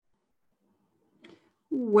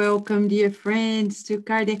Welcome, dear friends, to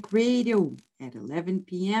Kardec Radio at 11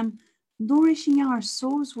 p.m., nourishing our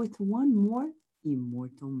souls with one more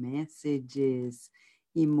Immortal Messages.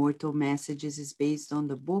 Immortal Messages is based on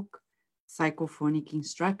the book Psychophonic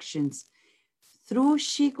Instructions. Through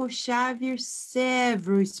Chico Xavier,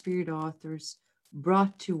 several spirit authors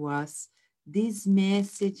brought to us this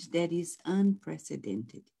message that is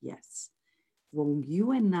unprecedented. Yes, what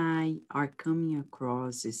you and I are coming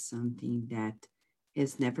across is something that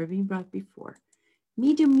has never been brought before.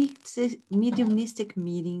 Mediumistic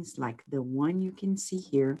meetings like the one you can see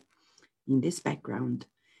here in this background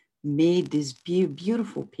made this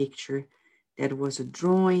beautiful picture that was a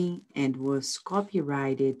drawing and was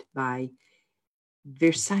copyrighted by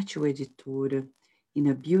Versátil Editora in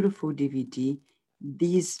a beautiful DVD.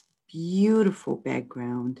 This beautiful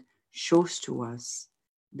background shows to us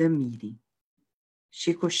the meeting.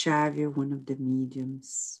 Chico Xavier, one of the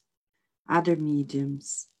mediums, other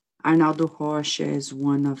mediums. Arnaldo Rocha is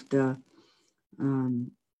one of the,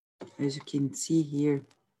 as you can see here,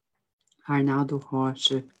 Arnaldo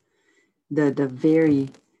Rocha, the very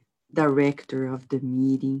director of the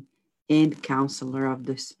meeting and counselor of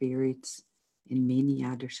the spirits, and many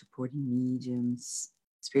other supporting mediums,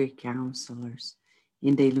 spirit counselors,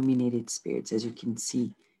 and the illuminated spirits. As you can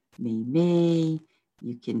see, May,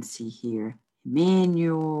 you can see here,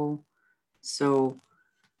 Emmanuel. So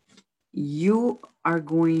you are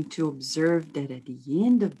going to observe that at the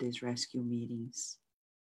end of these rescue meetings,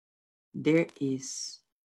 there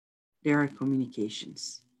are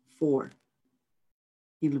communications for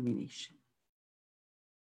illumination,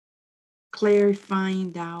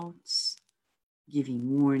 clarifying doubts,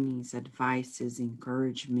 giving warnings, advices,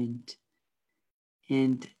 encouragement,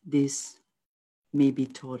 and this may be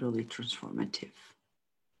totally transformative.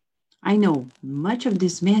 I know much of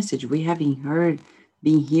this message we haven't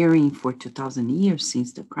been hearing for 2,000 years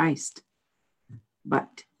since the Christ,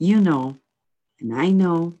 but you know, and I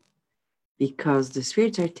know, because the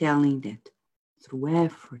spirits are telling that through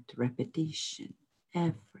effort, repetition,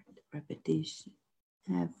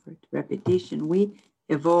 we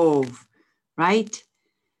evolve, right?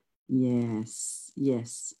 Yes.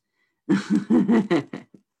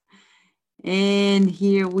 And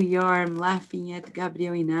here we are, I'm laughing at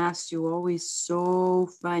Gabriel Inácio, always so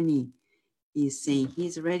funny. He's saying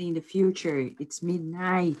he's ready in the future. It's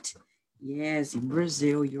midnight. Yes, in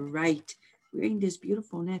Brazil, you're right. We're in this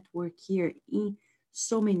beautiful network here in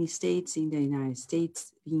so many states in the United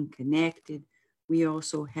States being connected. We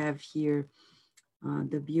also have here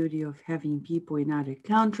the beauty of having people in other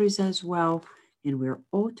countries as well. And we're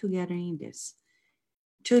all together in this.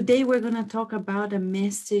 Today, we're going to talk about a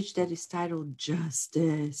message that is titled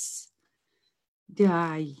Justice.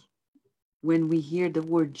 When we hear the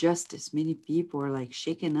word justice, many people are like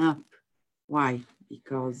shaken up. Why?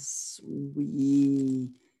 Because we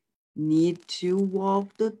need to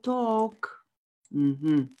walk the talk.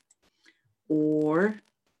 Or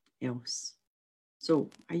else. So,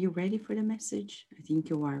 are you ready for the message? I think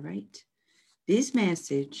you are, right? This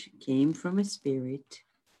message came from a spirit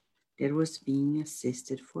that was being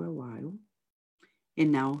assisted for a while.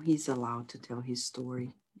 And now he's allowed to tell his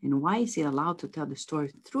story. And why is he allowed to tell the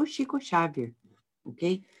story? Through Chico Xavier,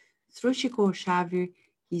 okay? Through Chico Xavier,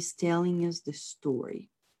 he's telling us the story.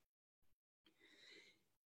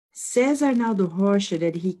 Says Arnaldo Rocha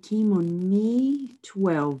that he came on May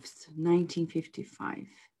 12th, 1955.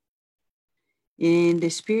 And the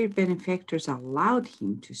spirit benefactors allowed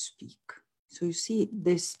him to speak. So you see,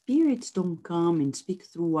 the spirits don't come and speak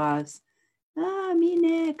through us. Me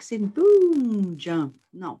next, and boom, jump.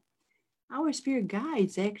 No. Our spirit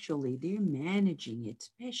guides, actually, they're managing it,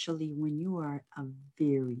 especially when you are a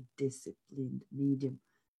very disciplined medium,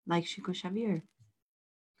 like Chico Xavier.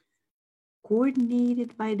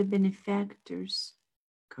 Coordinated by the benefactors,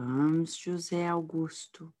 comes José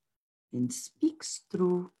Augusto and speaks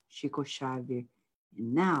through Chico Xavier.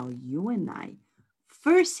 And now you and I,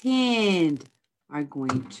 firsthand, are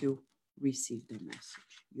going to receive the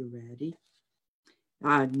message. You ready?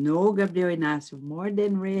 No, Gabriel Inácio, more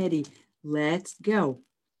than ready. Let's go.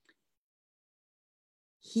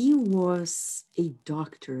 He was a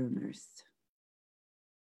doctor on earth.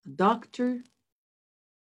 A doctor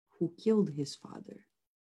who killed his father.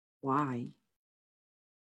 Why?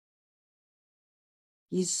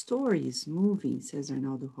 His story is moving, says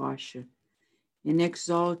Arnaldo Rocha, and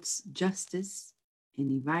exalts justice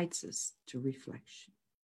and invites us to reflection.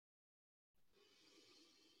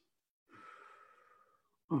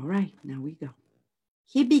 All right, now we go.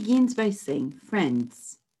 He begins by saying,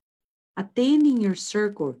 friends, attending your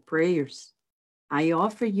circle of prayers, I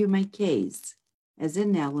offer you my case as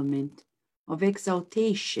an element of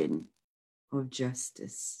exaltation of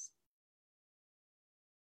justice.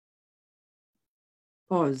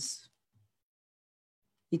 Pause.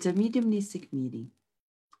 It's a mediumistic meeting,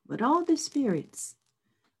 but all the spirits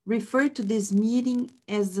refer to this meeting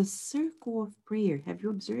as the circle of prayer. Have you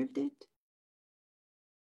observed it?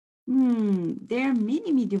 There are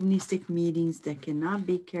many mediumistic meetings that cannot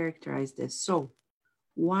be characterized as so.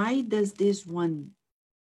 Why does this one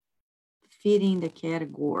fit in the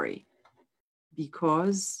category?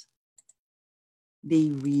 Because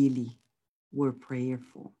they really were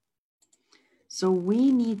prayerful. So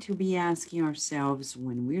we need to be asking ourselves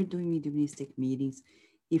when we're doing mediumistic meetings,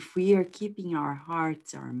 if we are keeping our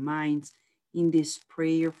hearts, our minds in this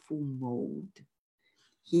prayerful mode.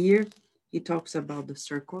 Here, he talks about the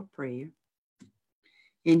circle of prayer,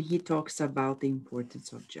 and he talks about the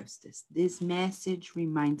importance of justice. This message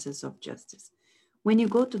reminds us of justice. When you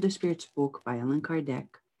go to the Spirit's book by Allan Kardec,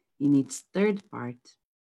 in its third part,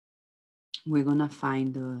 we're going to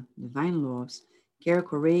find the divine laws. Carol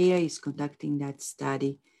Correa is conducting that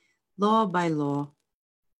study law by law,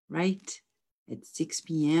 right? At 6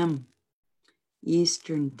 p.m.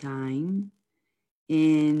 Eastern time.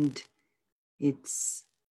 And it's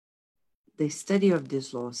the study of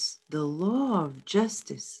these laws. The law of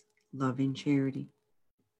justice, love, and charity.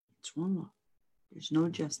 It's one law. There's no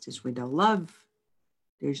justice without love.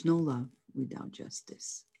 There's no love without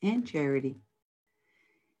justice and charity.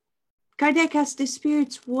 Kardec asked the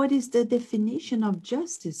spirits, what is the definition of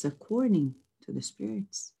justice according to the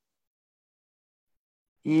spirits?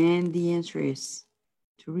 And the answer is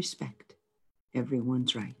to respect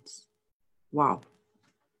everyone's rights. Wow.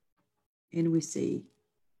 And we say,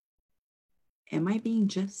 am I being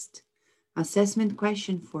just? Assessment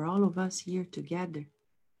question for all of us here together.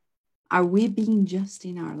 Are we being just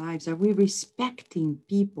in our lives? Are we respecting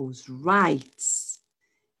people's rights,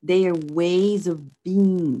 their ways of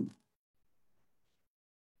being?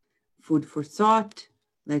 Food for thought.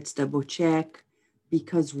 Let's double check,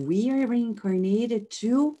 because we are reincarnated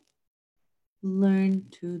to learn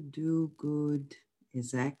to do good.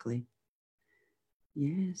 Exactly.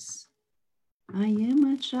 Yes. I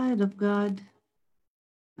am a child of God.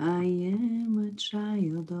 I am a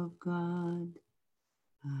child of God.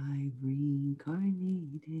 I've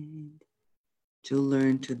reincarnated to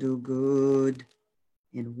learn to do good.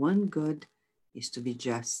 And one good is to be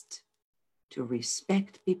just, to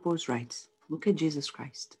respect people's rights. Look at Jesus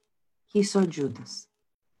Christ. He saw Judas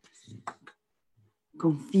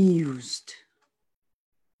confused,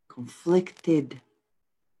 conflicted.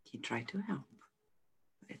 He tried to help.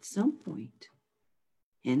 But at some point,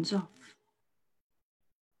 hands off.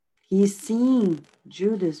 He's seeing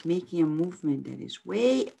Judas making a movement that is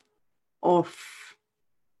way off.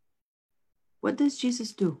 What does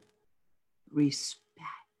Jesus do? Respects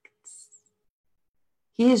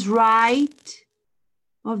his right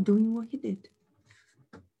of doing what he did,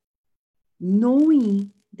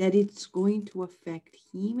 knowing that it's going to affect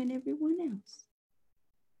him and everyone else,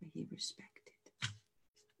 but he respected.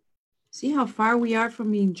 See how far we are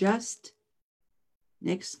from being just?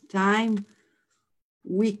 Next time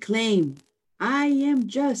we claim, I am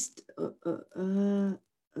just,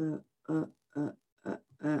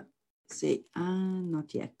 say,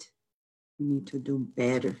 not yet. We need to do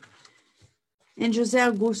better. And Jose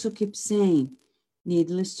Augusto keeps saying,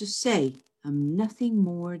 needless to say, I'm nothing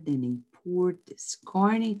more than a poor,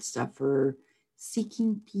 discarnate sufferer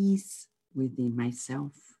seeking peace within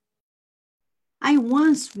myself. I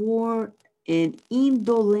once wore an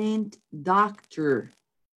indolent doctor.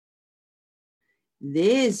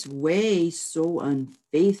 This way so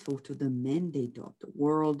unfaithful to the mandate of the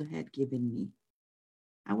world had given me.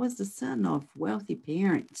 I was the son of wealthy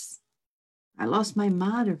parents. I lost my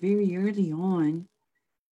mother very early on,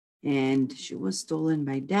 and she was stolen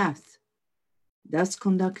by death, thus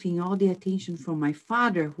conducting all the attention from my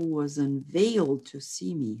father, who was unveiled to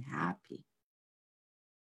see me happy.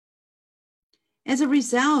 As a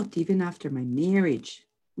result, even after my marriage,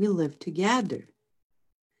 we lived together.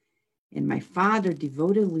 And my father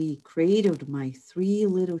devotedly cradled my 3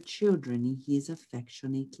 little children in his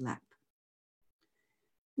affectionate lap.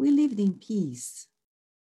 We lived in peace,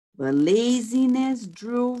 but laziness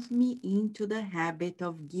drove me into the habit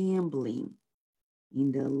of gambling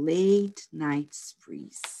in the late night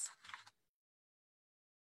sprees.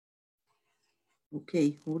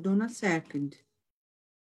 Okay, hold on a second.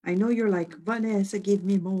 I know you're like, Vanessa, give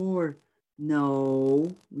me more.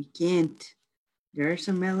 No, we can't. There are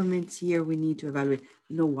some elements here we need to evaluate.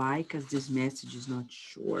 You know why? Because this message is not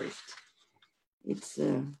short. It's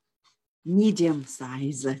a medium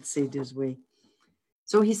size, let's say this way.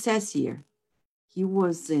 So he says here, He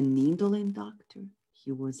was an indolent doctor.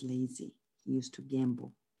 He was lazy. He used to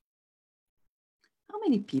gamble. How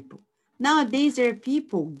many people? Nowadays, there are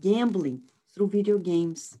people gambling through video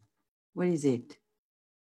games. What is it?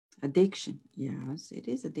 Addiction. Yes, it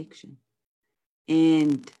is addiction.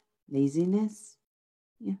 And laziness.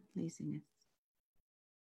 Yeah, laziness.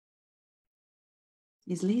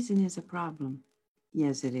 Is laziness a problem?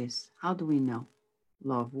 Yes, it is. How do we know?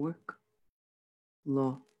 Law of work.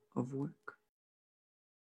 Law of work.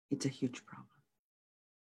 It's a huge problem.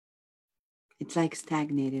 It's like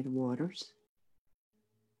stagnated waters.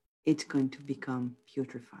 It's going to become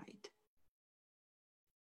putrefied.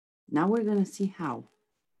 Now we're going to see how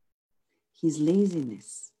his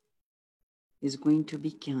laziness is going to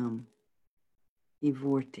become a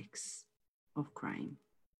vortex of crime.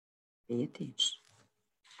 Pay attention.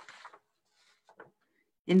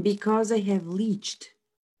 And because I have leached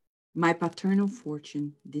my paternal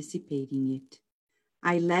fortune, dissipating it,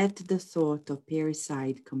 I let the thought of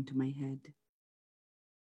parricide come to my head.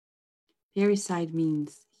 Parricide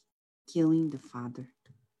means killing the father.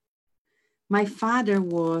 My father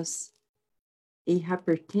was a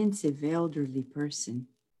hypertensive elderly person,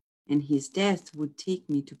 and his death would take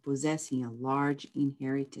me to possessing a large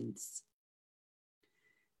inheritance.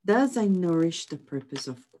 Thus I nourished the purpose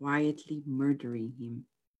of quietly murdering him.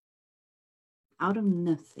 Out of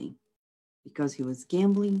nothing, because he was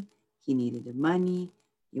gambling, he needed the money,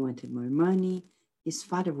 he wanted more money. His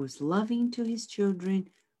father was loving to his children,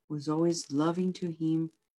 was always loving to him,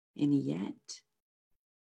 and yet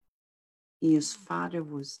his father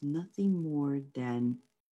was nothing more than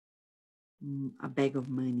a bag of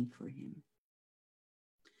money for him.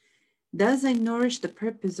 Thus I nourished the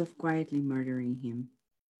purpose of quietly murdering him.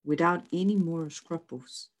 Without any moral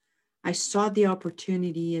scruples, I saw the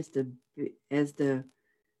opportunity as the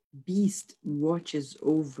beast watches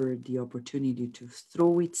over the opportunity to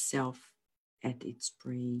throw itself at its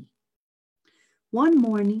prey. One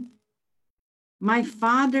morning, my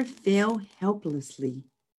father fell helplessly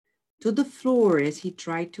to the floor as he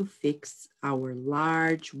tried to fix our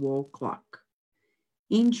large wall clock,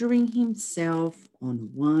 injuring himself on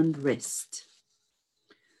one wrist.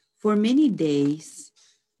 For many days,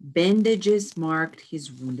 bandages marked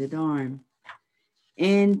his wounded arm,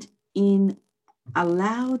 and in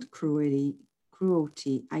allowed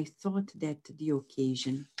cruelty, I thought that the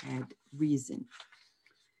occasion had risen.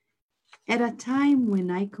 At a time when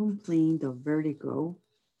I complained of vertigo,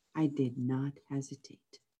 I did not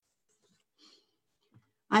hesitate.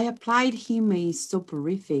 I applied him a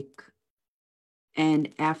soporific,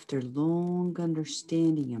 and after long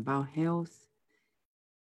understanding about health,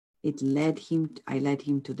 I led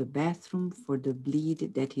him to the bathroom for the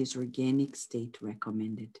bleed that his organic state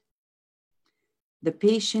recommended. The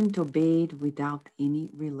patient obeyed without any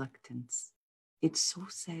reluctance. It's so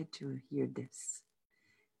sad to hear this,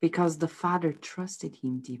 because the father trusted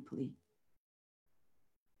him deeply.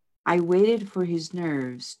 I waited for his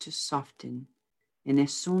nerves to soften, and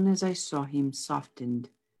as soon as I saw him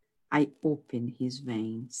softened, I opened his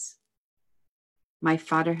veins. My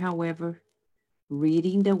father, however,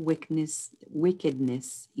 reading the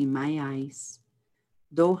wickedness in my eyes,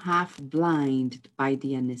 though half blinded by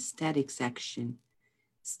the anesthetic's action,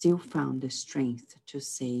 still found the strength to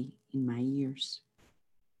say in my ears,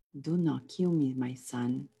 "Do not kill me, my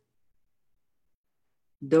son."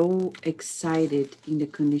 Though excited in the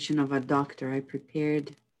condition of a doctor, I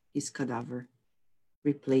prepared his cadaver,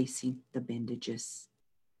 replacing the bandages.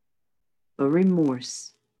 But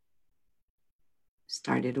remorse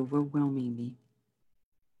started overwhelming me.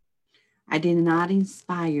 I did not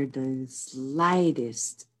inspire the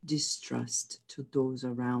slightest distrust to those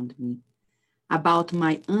around me about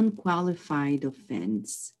my unqualified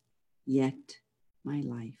offense, yet my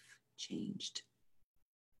life changed.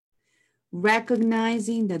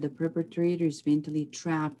 Recognizing that the perpetrator is mentally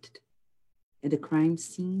trapped at the crime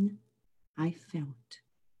scene, I felt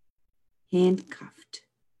handcuffed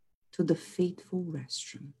to the fateful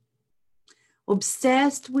restroom.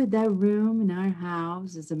 Obsessed with that room in our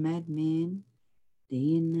house as a madman,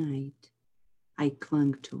 day and night, I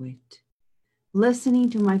clung to it, listening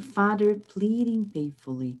to my father pleading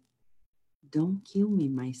painfully, "Don't kill me,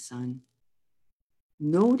 my son."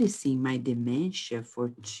 Noticing my dementia for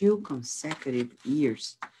 2 consecutive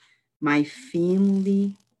years, my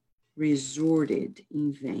family resorted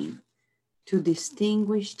in vain to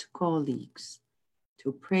distinguished colleagues,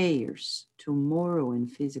 to prayers, to moral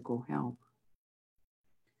and physical help.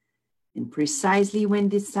 And precisely when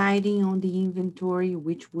deciding on the inventory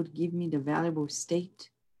which would give me the valuable estate,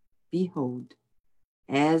 behold,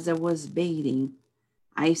 as I was baiting,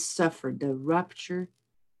 I suffered the rupture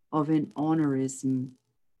of an honorism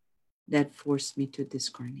that forced me to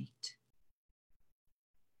discarnate.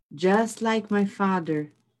 Just like my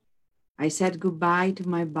father, I said goodbye to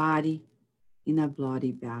my body in a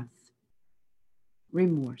bloody bath.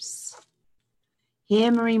 Remorse,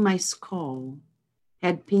 hammering my skull,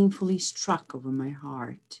 had painfully struck over my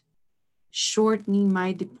heart, shortening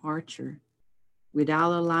my departure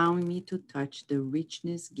without allowing me to touch the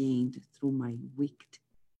richness gained through my wicked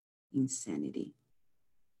insanity.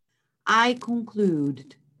 I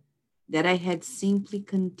concluded that I had simply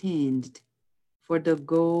contended for the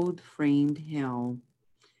gold-framed hell,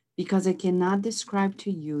 because I cannot describe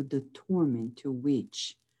to you the torment to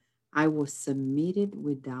which I was submitted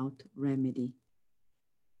without remedy.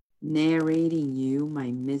 Narrating you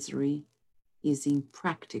my misery is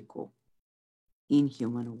impractical in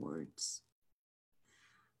human words.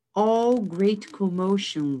 All great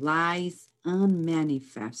commotion lies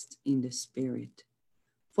unmanifest in the spirit,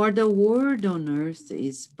 for the world on earth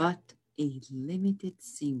is but a limited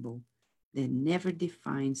symbol that never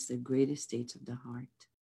defines the great states of the heart.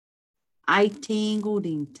 I tangled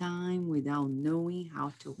in time without knowing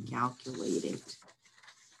how to calculate it.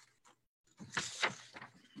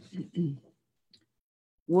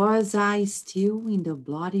 Was I still in the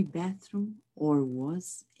bloody bathroom, or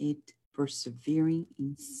was it persevering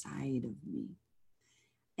inside of me?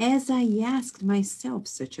 As I asked myself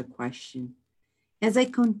such a question, as I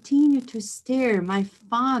continued to stare my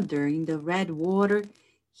father in the red water,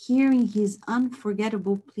 hearing his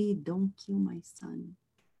unforgettable plea, "Don't kill my son.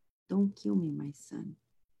 Don't kill me, my son,"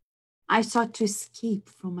 I sought to escape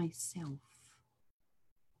from myself,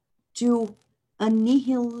 to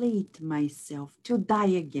annihilate myself, to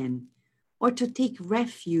die again, or to take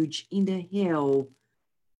refuge in the hell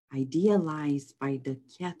idealized by the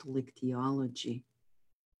Catholic theology.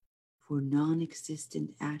 For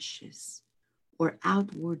non-existent ashes or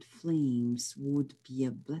outward flames would be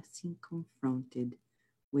a blessing confronted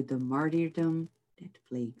with the martyrdom that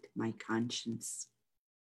plagued my conscience.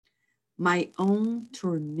 My own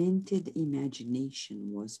tormented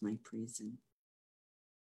imagination was my prison.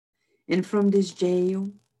 And from this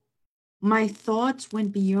jail, my thoughts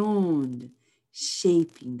went beyond,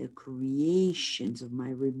 shaping the creations of my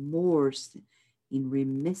remorse in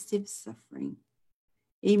remissive suffering.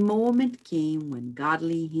 A moment came when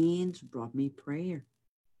godly hands brought me prayer.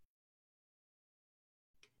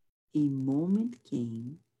 A moment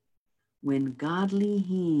came when godly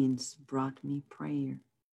hands brought me prayer.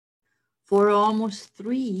 For almost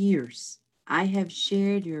 3 years, I have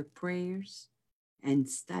shared your prayers and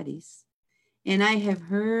studies, and I have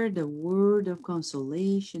heard the word of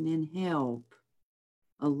consolation and help,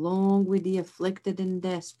 along with the afflicted and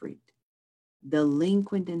desperate,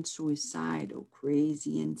 delinquent and suicidal,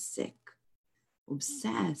 crazy and sick,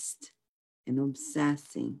 obsessed and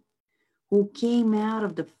obsessing, who came out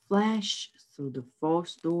of the flesh through the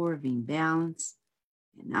false door of imbalance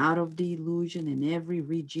and out of the illusion in every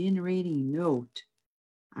regenerating note.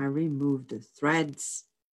 I removed the threads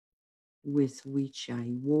with which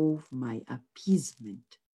I wove my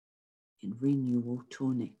appeasement and renewal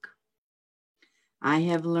tunic. I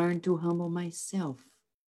have learned to humble myself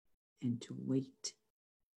and to wait.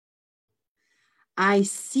 I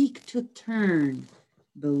seek to turn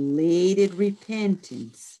belated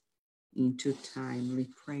repentance into timely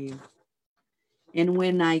prayer. And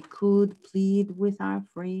when I could plead with our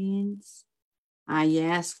friends, I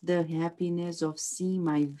asked the happiness of seeing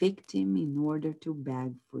my victim in order to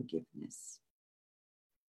beg forgiveness.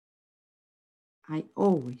 I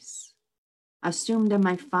always assumed that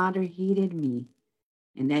my father hated me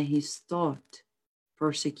and that his thought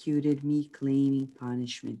persecuted me, claiming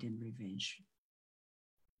punishment and revenge.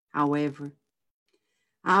 However,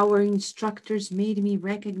 our instructors made me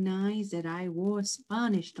recognize that I was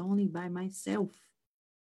punished only by myself,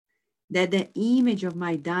 that the image of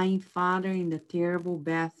my dying father in the terrible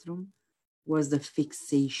bathroom was the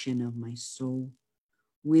fixation of my soul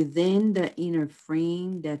within the inner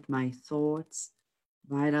frame that my thoughts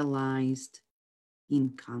vitalized in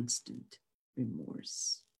constant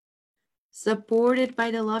remorse. Supported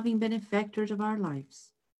by the loving benefactors of our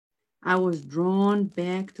lives, I was drawn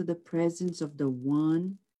back to the presence of the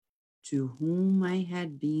one to whom I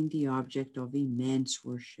had been the object of immense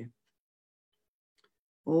worship.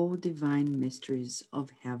 O divine mysteries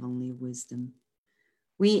of heavenly wisdom,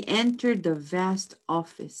 we entered the vast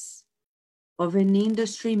office of an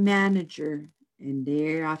industry manager, and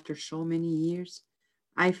there, after so many years,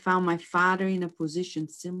 I found my father in a position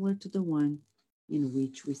similar to the one in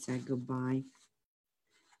which we said goodbye.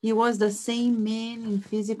 He was the same man in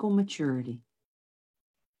physical maturity,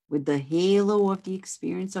 with the halo of the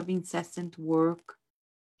experience of incessant work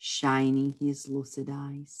shining his lucid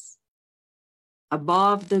eyes.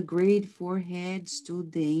 Above the great forehead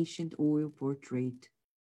stood the ancient oil portrait,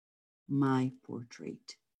 my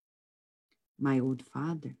portrait. My old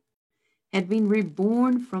father had been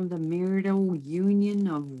reborn from the marital union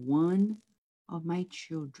of one of my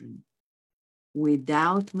children,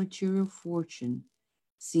 without material fortune,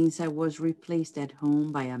 since I was replaced at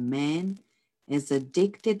home by a man as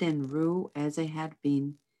addicted and rude as I had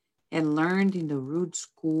been, and learned in the rude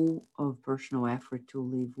school of personal effort to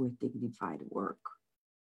live with dignified work.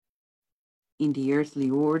 In the earthly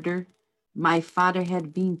order, my father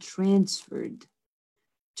had been transferred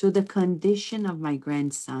to the condition of my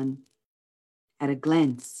grandson. At a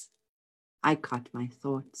glance, I caught my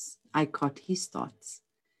thoughts. I caught his thoughts.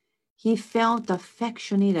 He felt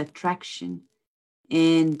affectionate attraction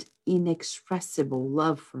and inexpressible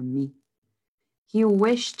love for me. He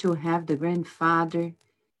wished to have the grandfather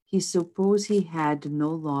he supposed he had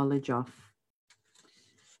no knowledge of.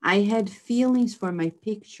 I had feelings for my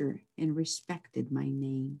picture and respected my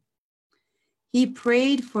name. He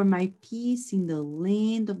prayed for my peace in the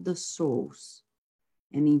land of the souls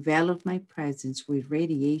and enveloped my presence with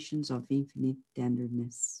radiations of infinite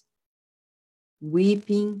tenderness.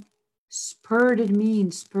 Weeping spurred me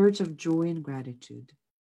in spurts of joy and gratitude.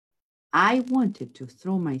 I wanted to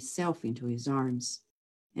throw myself into his arms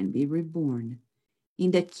and be reborn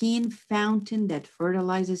in the keen fountain that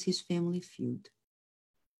fertilizes his family feud.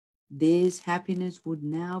 This happiness would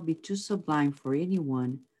now be too sublime for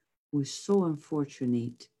anyone who is so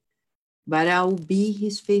unfortunate, but I will be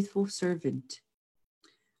his faithful servant.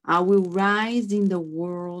 I will rise in the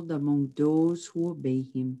world among those who obey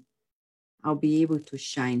him. I'll be able to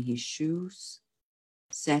shine his shoes,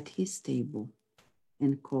 set his table,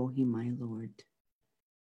 and call him my Lord.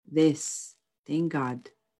 This, thank God,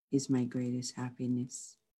 is my greatest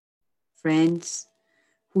happiness. Friends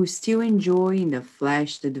who still enjoy in the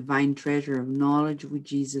flesh the divine treasure of knowledge with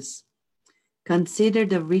Jesus, consider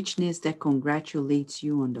the richness that congratulates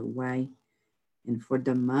you on the way. And for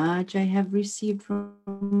the much I have received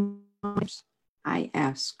from others, I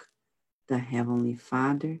ask the Heavenly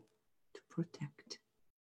Father to protect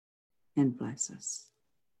and bless us.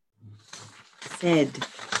 Said,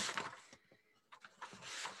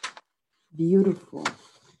 beautiful,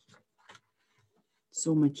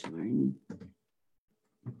 so much learning.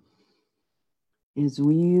 As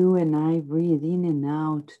you and I breathe in and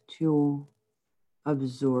out to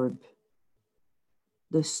absorb.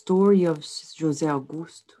 The story of José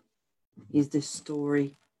Augusto is the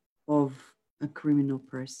story of a criminal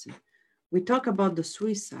person. We talk about the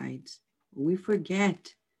suicides. We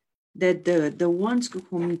forget that the ones who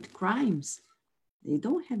commit crimes, they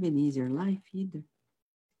don't have an easier life either.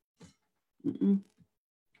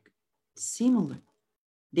 Similar.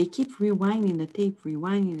 They keep rewinding the tape,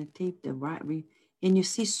 and you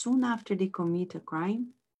see soon after they commit a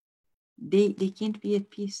crime, they can't be at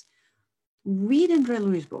peace. Read Andre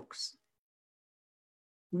Luis books.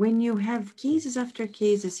 When you have cases after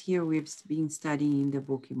cases here, we've been studying the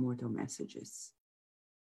book Immortal Messages.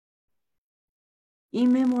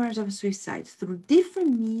 In Memoirs of Suicide, through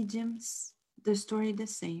different mediums, the story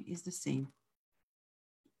is the same.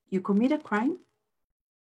 You commit a crime,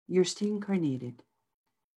 you're still incarnated.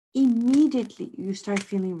 Immediately, you start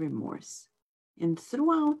feeling remorse. And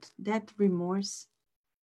throughout that remorse,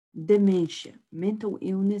 dementia, mental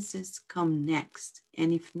illnesses come next.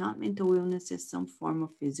 And if not mental illnesses, some form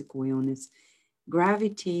of physical illness,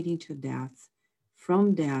 gravitating to death,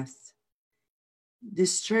 from death,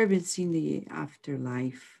 disturbance in the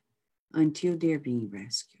afterlife until they're being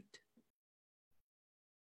rescued.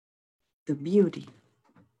 The beauty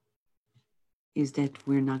is that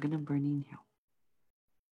we're not going to burn in hell.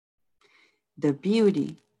 The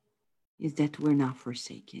beauty is that we're not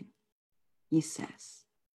forsaken. He says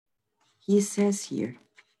here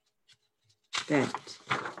that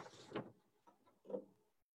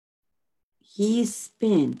he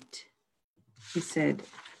said,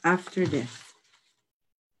 after death,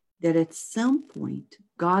 that at some point,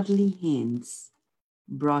 godly hands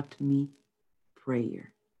brought me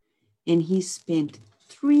prayer. And he spent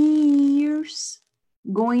 3 years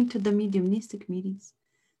going to the mediumistic meetings,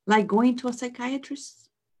 like going to a psychiatric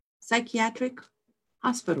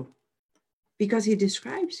hospital, because he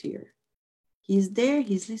describes here, he's there,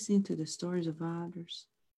 he's listening to the stories of others,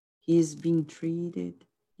 he's being treated,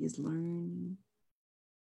 he's learning.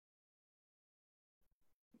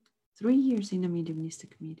 3 years in a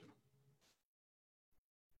mediumistic meeting.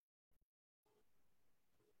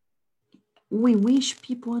 We wish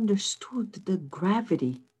people understood the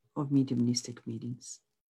gravity of mediumistic meetings,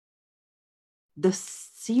 the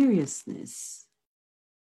seriousness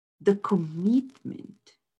the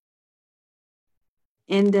commitment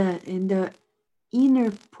and the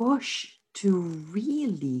inner push to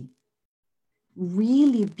really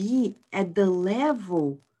be at the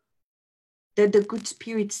level that the good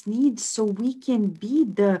spirits need, so we can be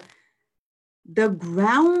the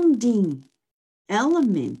grounding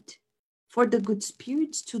element for the good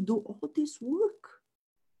spirits to do all this work.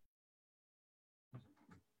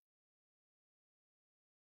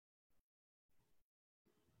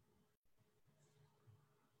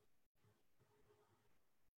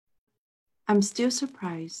 I'm still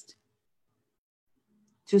surprised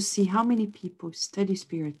to see how many people study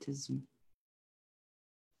Spiritism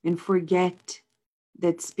and forget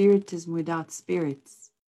that Spiritism without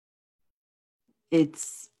spirits,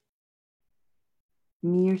 it's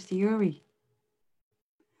mere theory.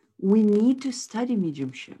 We need to study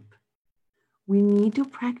mediumship. We need to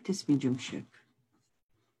practice mediumship.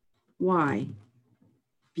 Why?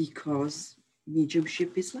 Because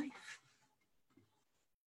mediumship is life.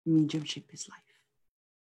 Mediumship is life.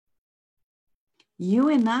 You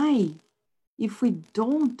and I, if we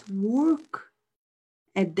don't work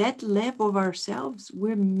at that level of ourselves,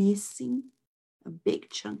 we're missing a big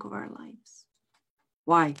chunk of our lives.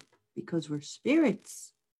 Why? Because we're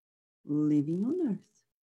spirits living on earth.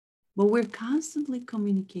 But we're constantly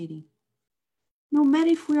communicating. No matter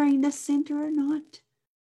if we are in the center or not,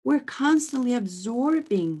 we're constantly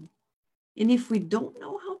absorbing. And if we don't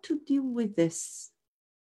know how to deal with this,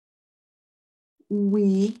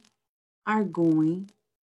 we are going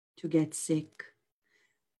to get sick.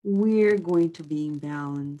 We're going to be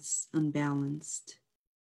unbalanced.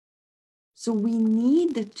 So we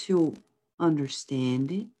need to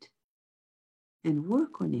understand it and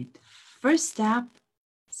work on it. First step,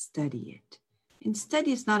 study it. And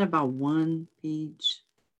study is not about one page,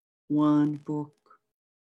 one book,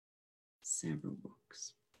 several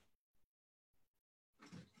books.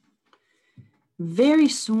 Very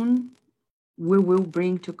soon, we will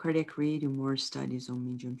bring to Cardiac Radio more studies on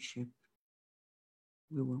mediumship.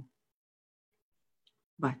 We will.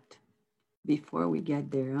 But before we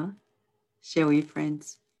get there, shall we,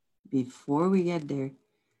 friends? Before we get there,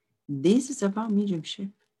 this is about mediumship.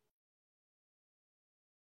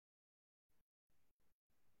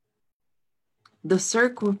 The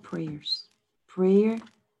circle of prayers. Prayer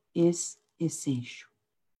is essential.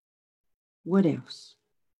 What else?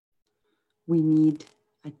 We need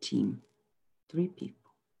a team, 3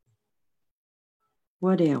 people.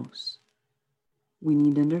 What else? We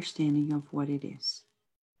need understanding of what it is.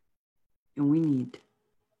 And we need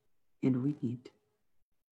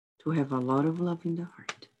to have a lot of love in the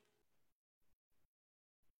heart.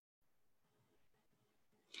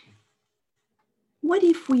 What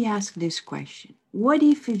if we ask this question? What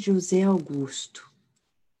if José Augusto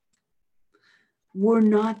were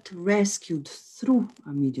not rescued through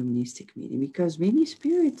a mediumistic meeting? Because many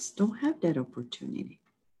spirits don't have that opportunity.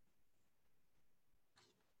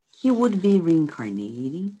 He would be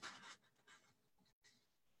reincarnating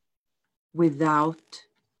without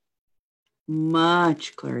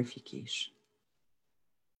much clarification.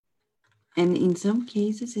 And in some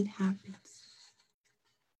cases, it happens.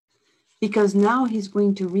 Because now he's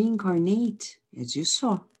going to reincarnate, as you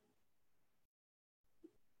saw,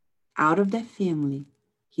 out of that family.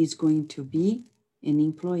 He's going to be an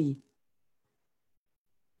employee.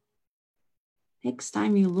 Next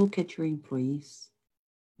time you look at your employees,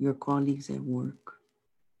 your colleagues at work,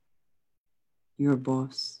 your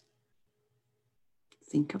boss,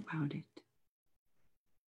 think about it.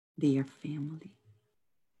 They are family.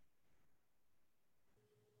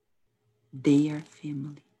 They are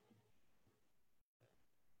family.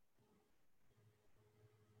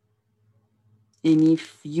 And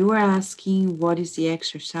if you are asking what is the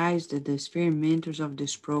exercise that the spirit mentors of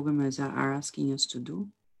this program are asking us to do,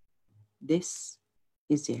 this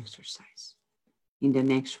is the exercise. In the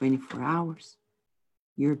next 24 hours,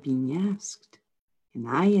 you're being asked, and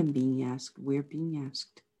I am being asked, we're being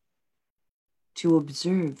asked to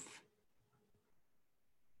observe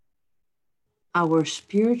our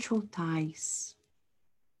spiritual ties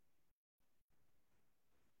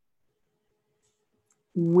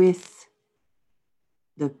with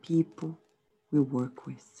the people we work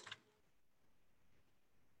with.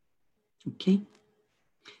 Okay?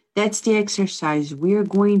 That's the exercise. We're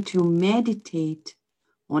going to meditate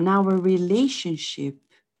on our relationship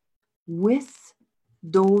with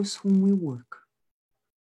those whom we work,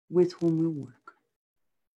 with whom we work.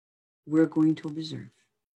 We're going to observe.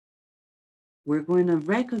 We're going to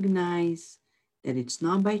recognize that it's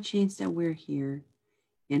not by chance that we're here,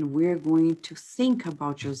 and we're going to think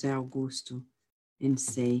about José Augusto and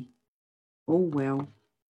say, oh, well,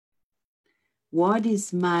 What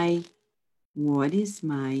is my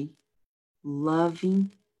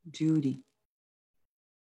loving duty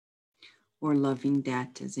or loving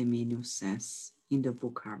debt, as Emmanuel says in the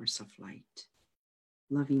book Hours of Light?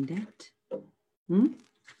 Loving debt?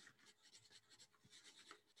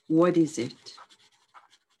 What is it?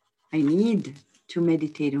 I need to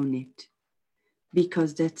meditate on it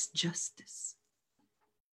because that's justice.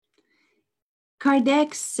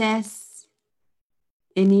 Kardec says,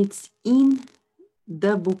 and it's in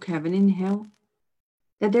the book Heaven and Hell,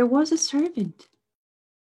 that there was a servant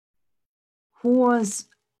who was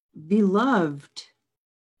beloved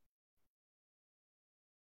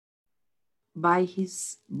by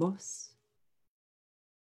his boss.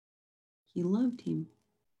 He loved him.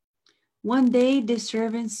 One day the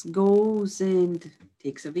servant goes and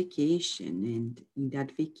takes a vacation, and in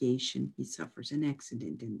that vacation he suffers an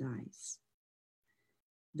accident and dies.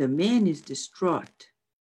 The man is distraught.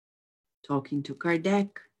 Talking to Kardec,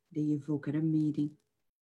 they evoke at a meeting,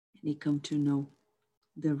 and they come to know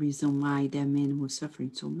the reason why that man was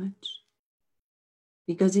suffering so much.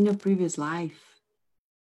 Because in a previous life,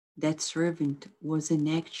 that servant was an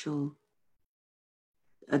actual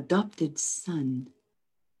adopted son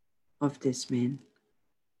of this man,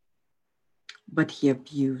 but he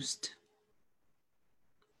abused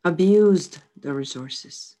the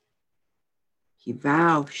resources. He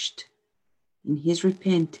vowed in his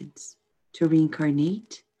repentance to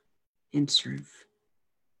reincarnate and serve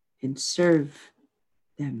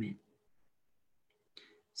that man.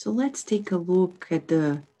 So let's take a look at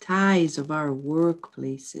the ties of our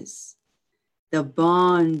workplaces, the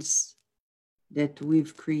bonds that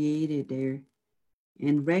we've created there,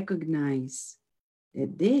 and recognize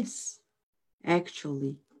that this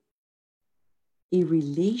actually a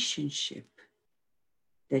relationship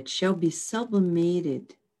that shall be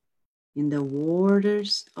sublimated in the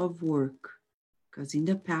waters of work. Because in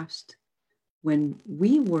the past, when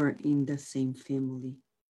we were in the same family,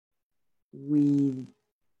 we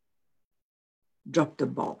dropped the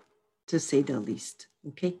ball, to say the least.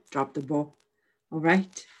 Okay, drop the ball. All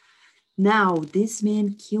right. Now, this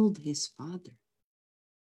man killed his father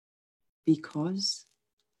because,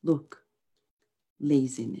 look,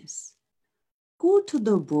 laziness. Go to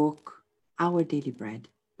the book, Our Daily Bread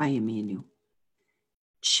by Emmanuel.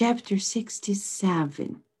 Chapter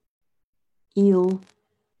 67, ill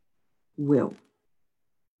will,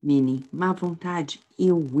 meaning má vontade,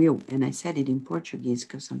 ill will. And I said it in Portuguese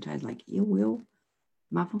because sometimes like ill will,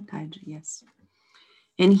 má vontade, yes.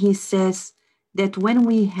 And he says that when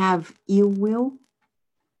we have ill will,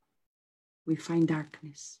 we find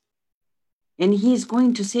darkness. And he is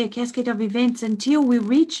going to say a cascade of events until we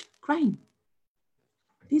reach crime.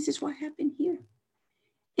 This is what happened here.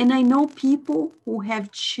 And I know people who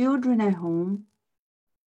have children at home,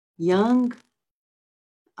 young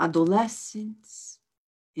adolescents,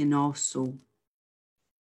 and also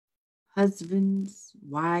husbands,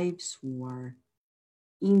 wives who are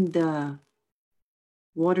in the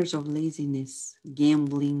waters of laziness,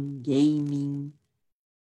 gambling, gaming,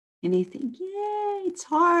 and they think, yeah, it's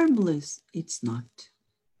harmless. It's not.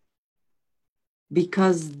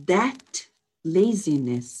 Because that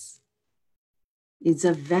laziness is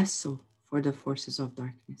a vessel for the forces of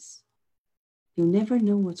darkness. You never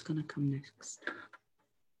know what's going to come next.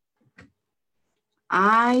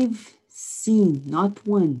 I've seen not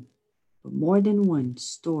one, but more than one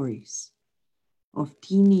stories of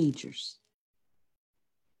teenagers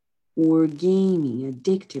who were gaming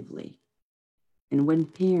addictively, and when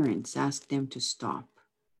parents asked them to stop,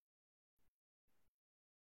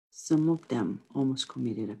 some of them almost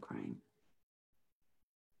committed a crime.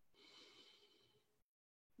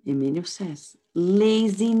 Emmanuel says,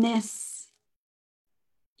 laziness,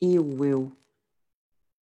 ill will,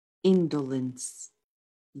 indolence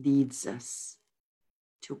leads us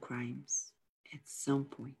to crimes at some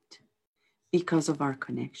point because of our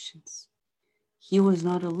connections. He was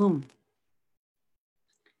not alone.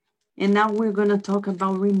 And now we're going to talk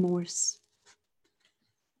about remorse.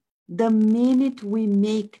 The minute we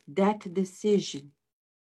make that decision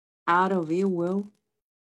out of ill will,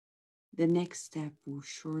 the next step will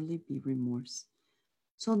surely be remorse.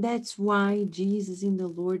 So that's why Jesus in the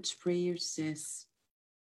Lord's Prayer says,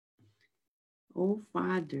 "Oh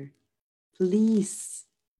Father, please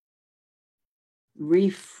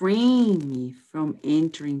refrain me from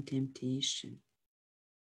entering temptation."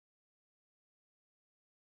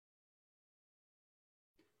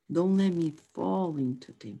 Don't let me fall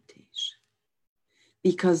into temptation.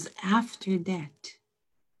 Because after that,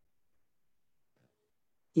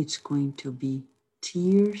 it's going to be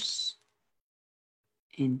tears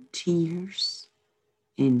and tears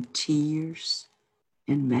and tears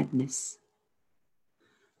and madness.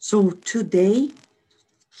 So today,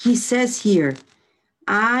 he says here,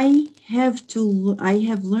 I have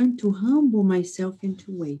learned to humble myself and to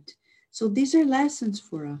wait. So these are lessons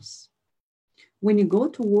for us. When you go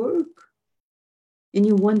to work and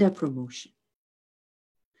you want that promotion,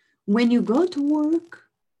 when you go to work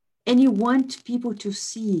and you want people to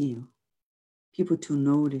see you, people to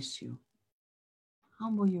notice you,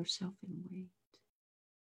 humble yourself and wait.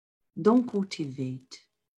 Don't cultivate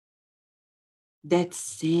that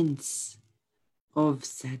sense of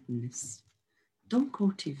sadness. Don't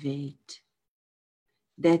cultivate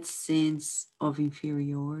that sense of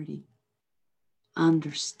inferiority.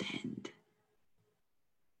 Understand.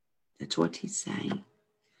 That's what he's saying.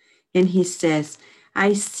 And he says,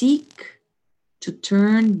 I seek to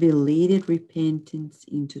turn belated repentance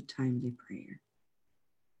into timely prayer.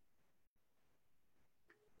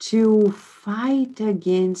 To fight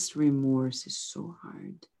against remorse is so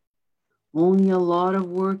hard. Only a lot of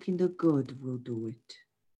work in the good will do it.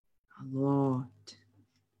 A lot.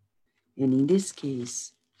 And in this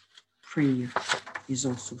case, prayer is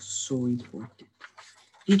also so important.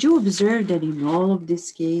 Did you observe that in all of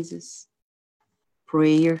these cases,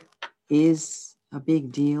 prayer is a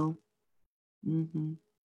big deal?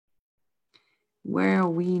 Where are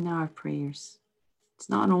we in our prayers? It's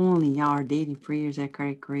not only our daily prayers at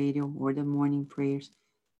Carrick Radio or the morning prayers.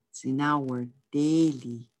 It's in our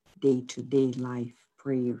daily, day-to-day life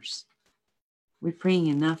prayers. We're praying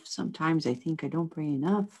enough. Sometimes I think I don't pray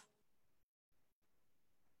enough.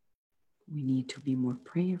 We need to be more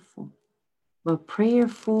prayerful. But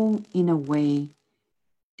prayerful in a way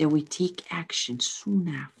that we take action soon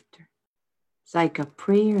after. It's like a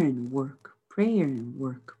prayer and work, prayer and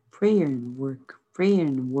work, prayer and work, prayer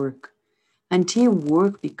and work, until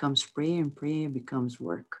work becomes prayer and prayer becomes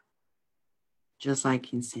work. Just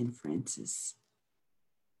like in St. Francis.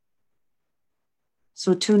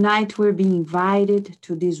 So tonight we're being invited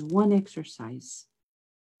to this one exercise.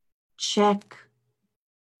 Check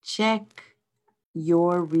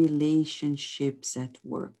your relationships at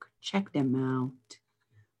work. Check them out.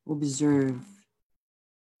 Observe.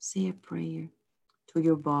 Say a prayer to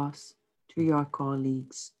your boss, to your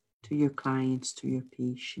colleagues, to your clients, to your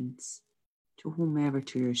patients, to whomever,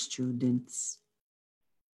 to your students.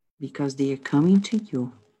 Because they are coming to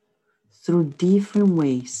you through different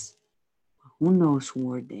ways. Who knows who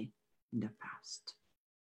were they in the past?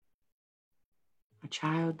 A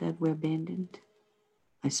child that we abandoned,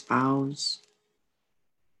 a spouse,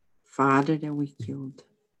 father that we killed,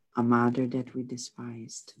 a mother that we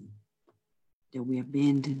despised, that we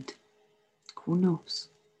abandoned. Who knows?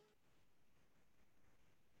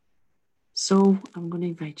 So I'm going to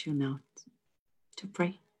invite you now to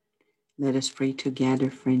pray. Let us pray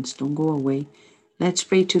together, friends. Don't go away. Let's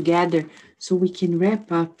pray together so we can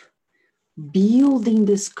wrap up, building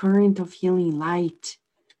this current of healing light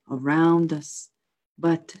around us,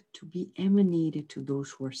 but to be emanated to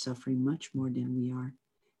those who are suffering much more than we are.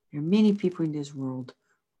 There are many people in this world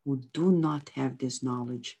who do not have this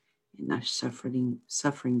knowledge and are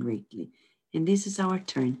suffering greatly. And this is our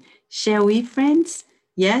turn. Shall we, friends?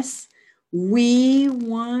 Yes, we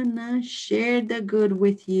want to share the good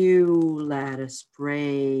with you. Let us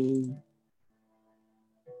pray.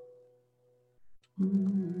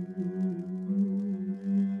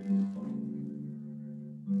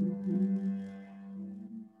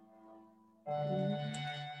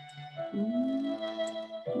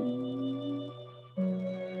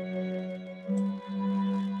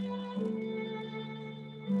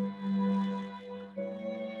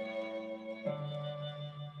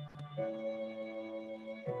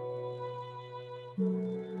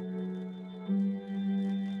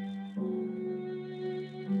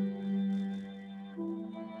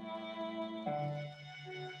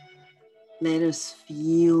 Let us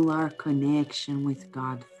feel our connection with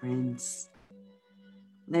God, friends.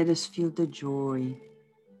 Let us feel the joy,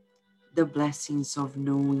 the blessings of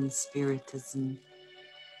knowing Spiritism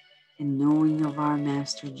and knowing of our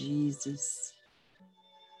Master Jesus.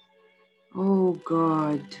 Oh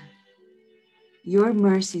God, your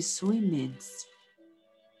mercy is so immense.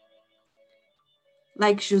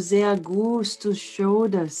 Like José Augusto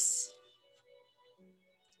showed us,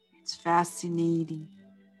 it's fascinating.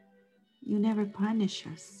 You never punish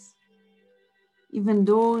us. Even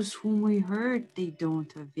those whom we hurt, they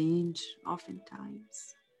don't avenge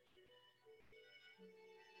oftentimes.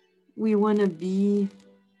 We want to be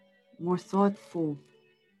more thoughtful.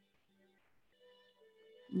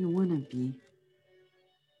 We want to be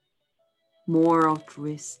more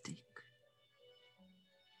altruistic.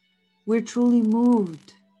 We're truly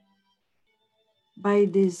moved by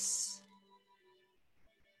this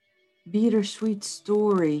bittersweet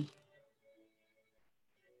story,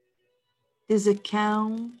 this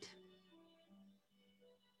account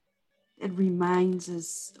that reminds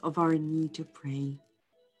us of our need to pray,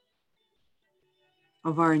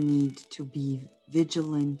 of our need to be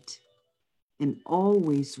vigilant and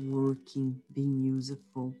always working, being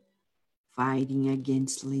useful, fighting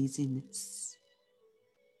against laziness.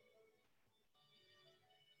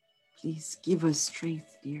 Please give us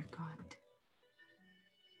strength, dear God,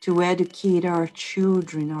 to educate our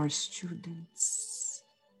children, our students,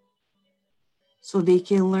 so they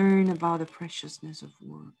can learn about the preciousness of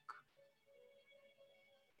work,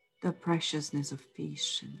 the preciousness of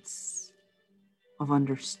patience, of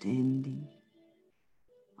understanding,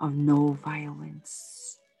 of no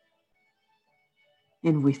violence.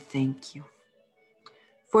 And we thank you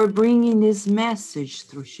for bringing this message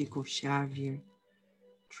through Chico Xavier,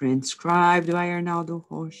 transcribed by Arnaldo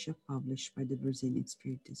Rocha, published by the Brazilian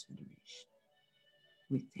Spiritist Federation.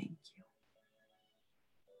 We thank you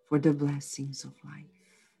for the blessings of life,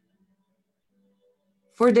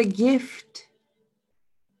 for the gift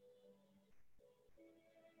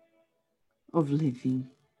of living.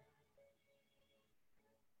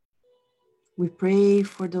 We pray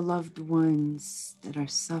for the loved ones that are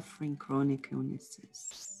suffering chronic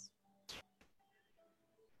illnesses.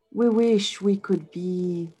 We wish we could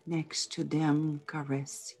be next to them,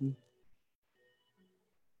 caressing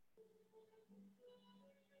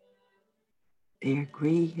their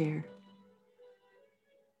gray hair,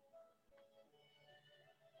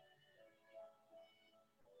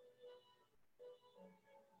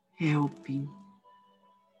 helping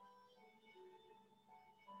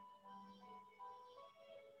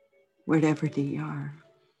wherever they are.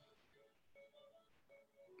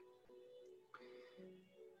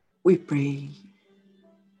 We pray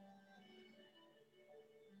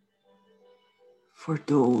for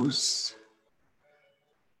those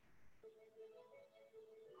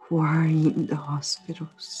who are in the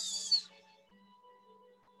hospitals,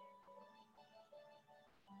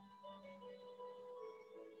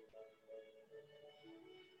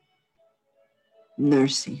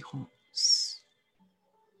 nursing homes,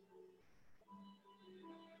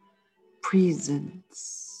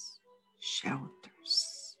 prisons,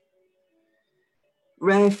 shelters,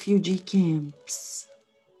 refugee camps.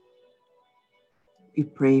 We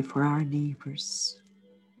pray for our neighbors,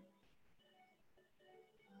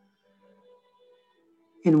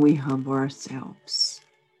 and we humble ourselves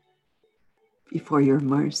before your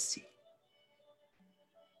mercy,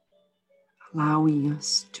 allowing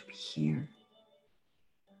us to be here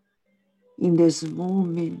in this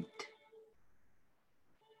moment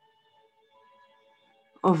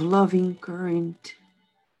of loving current,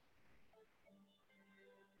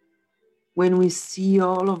 when we see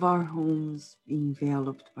all of our homes being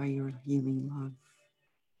enveloped by your healing love.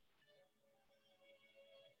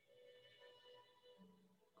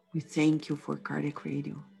 We thank you for Cardiac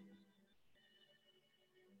Radio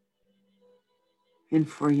and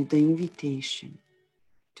for the invitation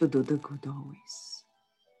to do the good always.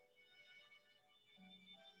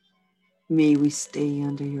 May we stay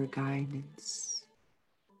under your guidance,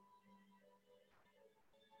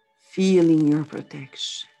 feeling your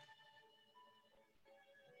protection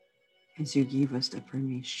as you give us the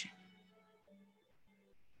permission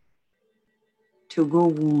to go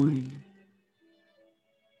on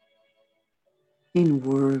in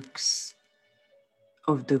works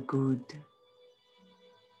of the good,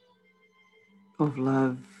 of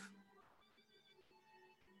love,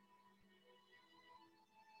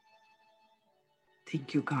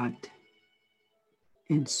 thank you, God,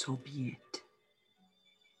 and so be it.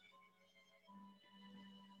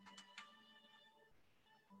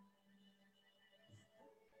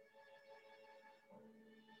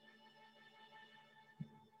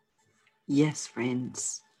 Yes,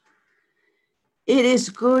 friends, it is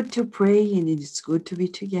good to pray and it is good to be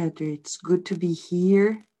together. It's good to be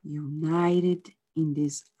here, united in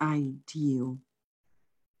this ideal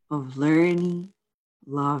of learning,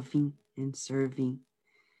 loving, and serving.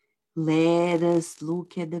 Let us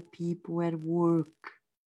look at the people at work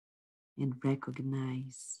and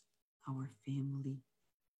recognize our family.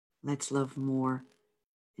 Let's love more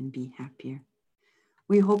and be happier.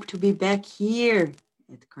 We hope to be back here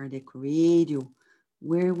at Cardiac Radio,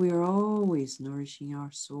 where we're always nourishing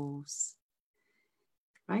our souls.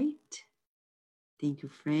 Right? Thank you,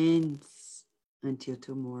 friends. Until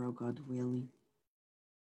tomorrow, God willing.